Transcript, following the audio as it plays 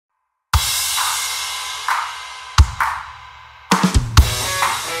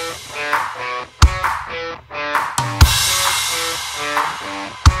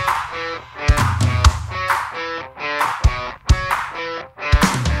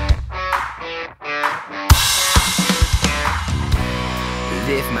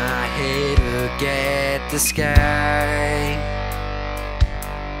Lift my head, look at the sky.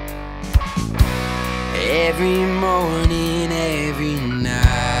 Every morning, every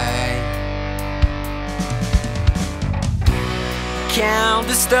night. Count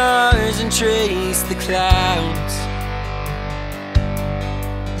the stars and trace the clouds.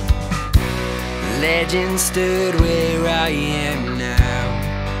 Legend stood where I am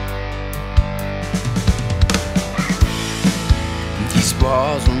now. These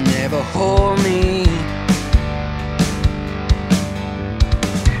walls will never hold me.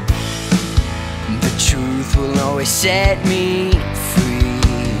 The truth will always set me free.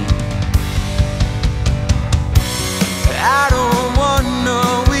 I don't want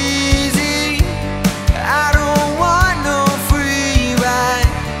no easy, I don't want no free ride.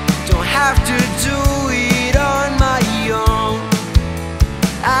 Don't have to do it on my own.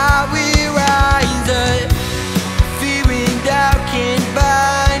 I will rise up. Fearing doubt can't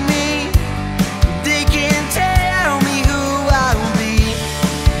bind me. They can tell me who I will be.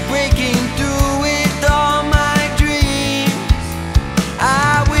 Breaking through with all my dreams,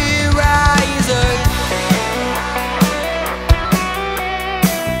 I will rise up.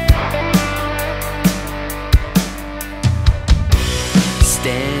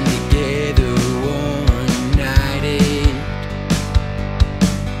 Stand together, united.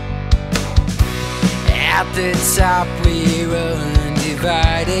 At the top we're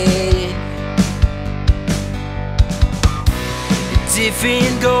undivided.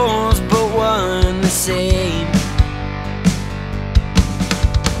 Different goals but one the same.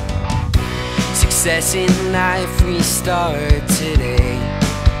 Success in life, we start today.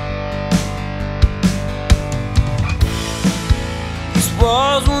 These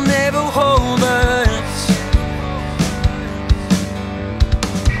walls will never hold us.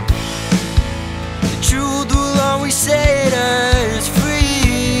 The truth will always set us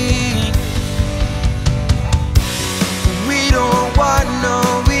free. We don't want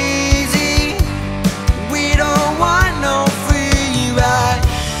no easy, we don't want no free ride.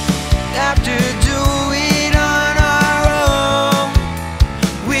 After